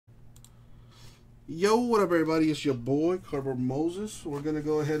Yo, what up, everybody? It's your boy, Cardboard Moses. We're going to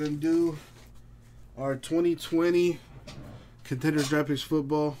go ahead and do our 2020 Contenders Draft Picks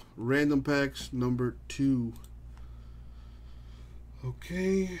Football Random Packs number 2.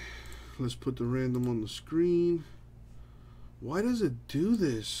 Okay, let's put the random on the screen. Why does it do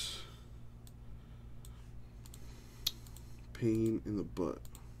this? Pain in the butt.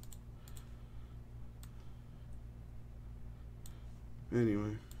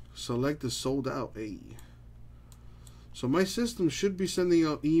 Anyway, select the sold out. Hey. So my system should be sending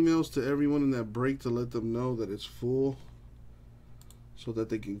out emails to everyone in that break to let them know that it's full, so that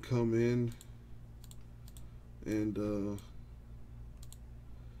they can come in and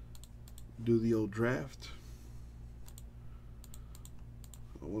do the old draft.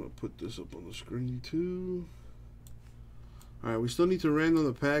 I want to put this up on the screen too. Alright, we still need to random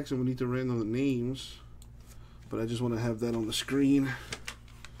the packs and we need to random the names, but I just want to have that on the screen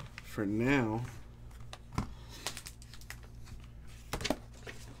for now.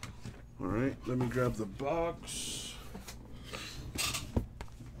 Alright, let me grab the box.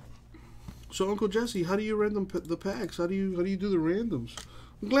 So, Uncle Jesse, how do you random the packs? How do you do the randoms?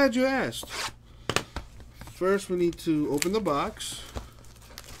 I'm glad you asked. First, we need to open the box.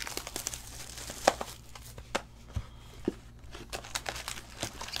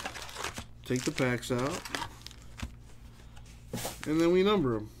 Take the packs out. And then we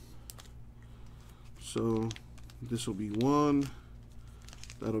number them. So, this will be 1.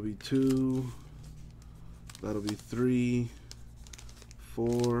 That'll be 2. That'll be 3,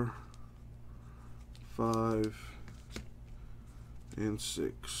 4, 5, and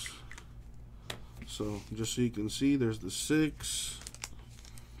 6. So, just so you can see, there's the 6,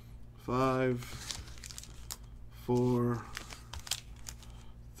 5, 4,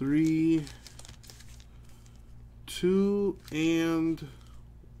 3, 2, and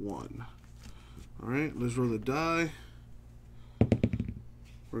 1. Alright, let's roll the die.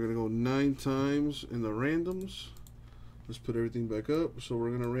 We're going to go 9 times in the randoms. Let's put everything back up. So we're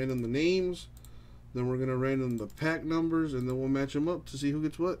going to random the names. Then we're going to random the pack numbers. And then we'll match them up to see who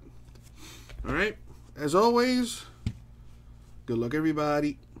gets what. Alright. As always, good luck,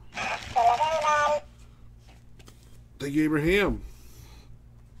 everybody. Thank you, Abraham.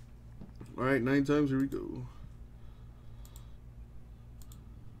 Alright, 9 times. Here we go.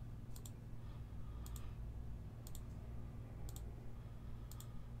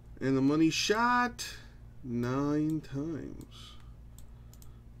 And the money shot 9 times.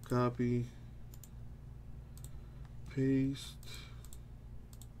 Copy. Paste.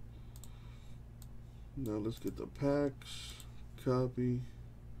 Now let's get the packs. Copy.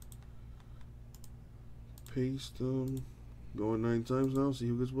 Paste them. Going 9 times now. See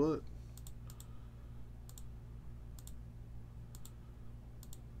who gets what.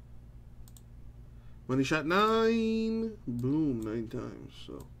 Money shot 9. Boom. 9 times.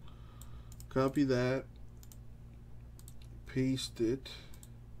 So. Copy that, paste it,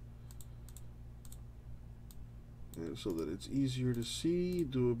 and so that it's easier to see,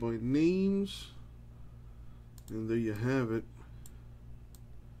 do it by names, and there you have it.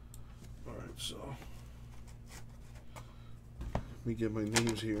 Alright, so let me get my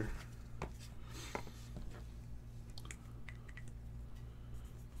names here.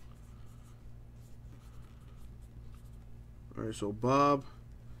 Alright, so Bob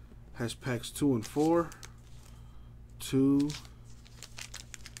has packs 2 and 4. 2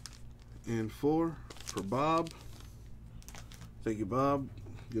 and 4 for Bob. Thank you, Bob.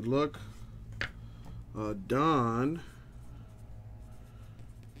 Good luck. Don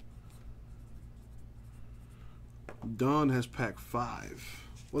has pack 5.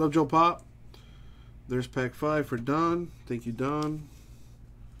 What up, Joe Pop? There's pack 5 for Don. Thank you, Don.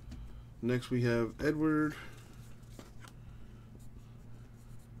 Next we have Edward.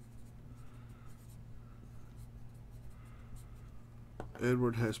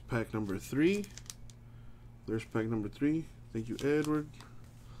 Edward has pack number 3. There's pack number 3. Thank you, Edward.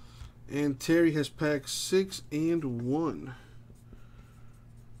 And Terry has pack 6 and 1.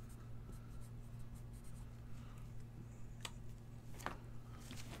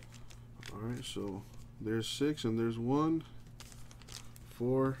 Alright, so there's 6 and there's 1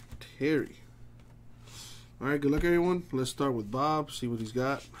 for Terry. Alright, good luck, everyone. Let's start with Bob, see what he's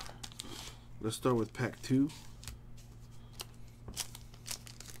got. Let's start with pack 2.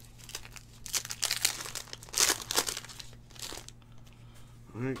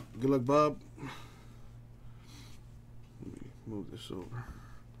 Alright, good luck, Bob. Let me move this over.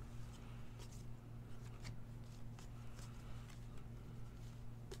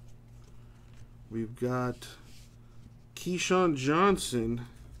 We've got Keyshawn Johnson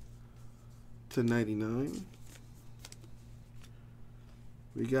 /99.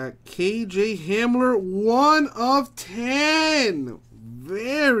 We got KJ Hamler, 1/10.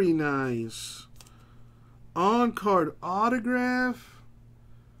 Very nice. On-card autograph.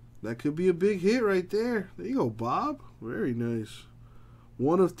 That could be a big hit right there. There you go, Bob. Very nice.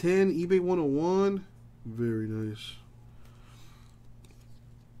 1/10, eBay 101. Very nice.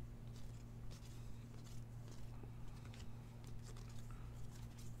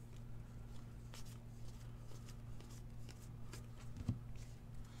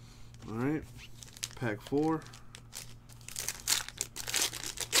 All right, pack 4.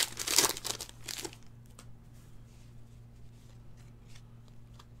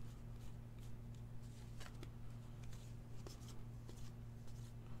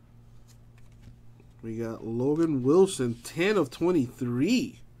 We got Logan Wilson,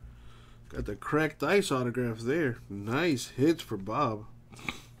 10/23. Got the cracked ice autograph there. Nice hits for Bob.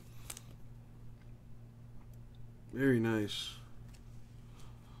 Very nice.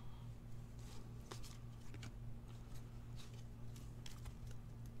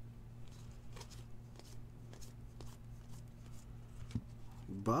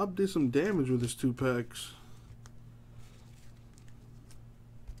 Bob did some damage with his 2 packs.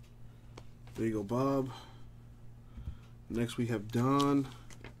 There you go, Bob. Next we have Don.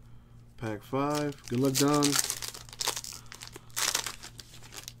 Pack 5. Good luck, Don.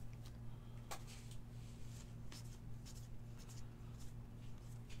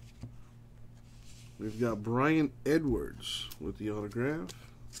 We've got Brian Edwards with the autograph.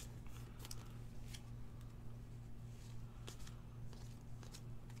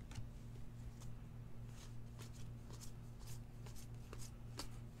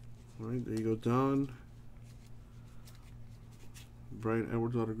 All right, there you go, Don. Brian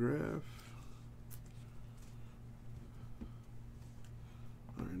Edwards autograph.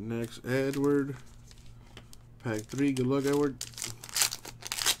 All right, next, Edward. Pack 3. Good luck, Edward.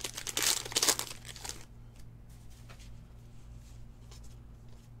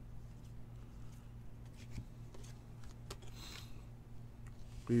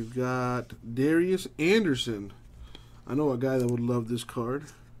 We've got Darius Anderson. I know a guy that would love this card.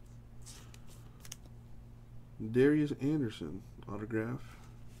 Darius Anderson autograph.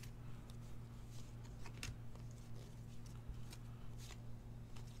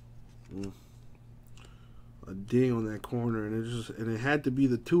 A ding on that corner, and it had to be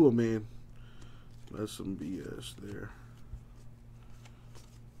the Tua man. That's some BS there.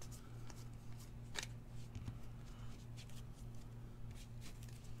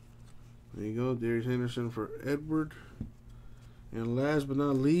 There you go, Darius Anderson for Edward. And last but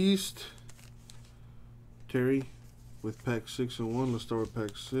not least, Terry with pack 6 and 1. Let's start with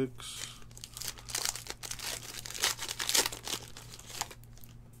pack 6.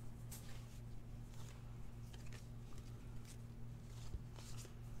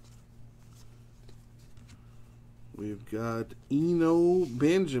 We've got Eno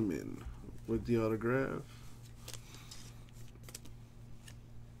Benjamin with the autograph.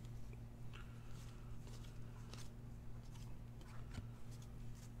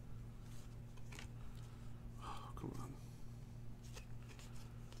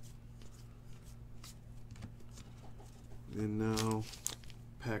 And now,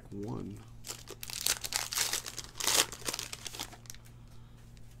 pack 1.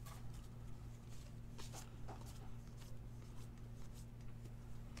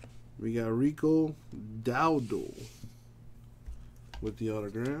 We got Rico Dowdle with the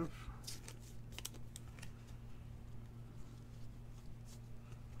autograph.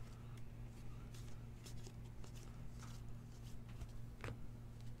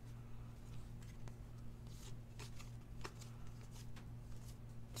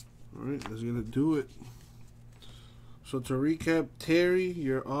 Alright, that's going to do it. So to recap, Terry,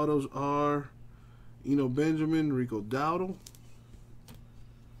 your autos are Eno Benjamin, Rico Dowdle.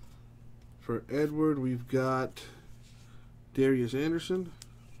 For Edward, we've got Darius Anderson.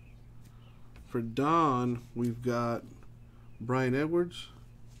 For Don, we've got Brian Edwards.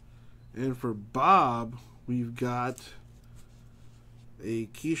 And for Bob, we've got a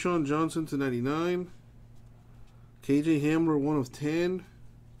Keyshawn Johnson /99, KJ Hamler 1/10,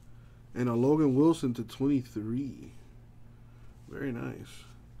 and a Logan Wilson /23. Very nice.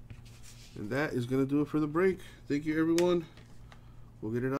 And that is going to do it for the break. Thank you, everyone. We'll get it out.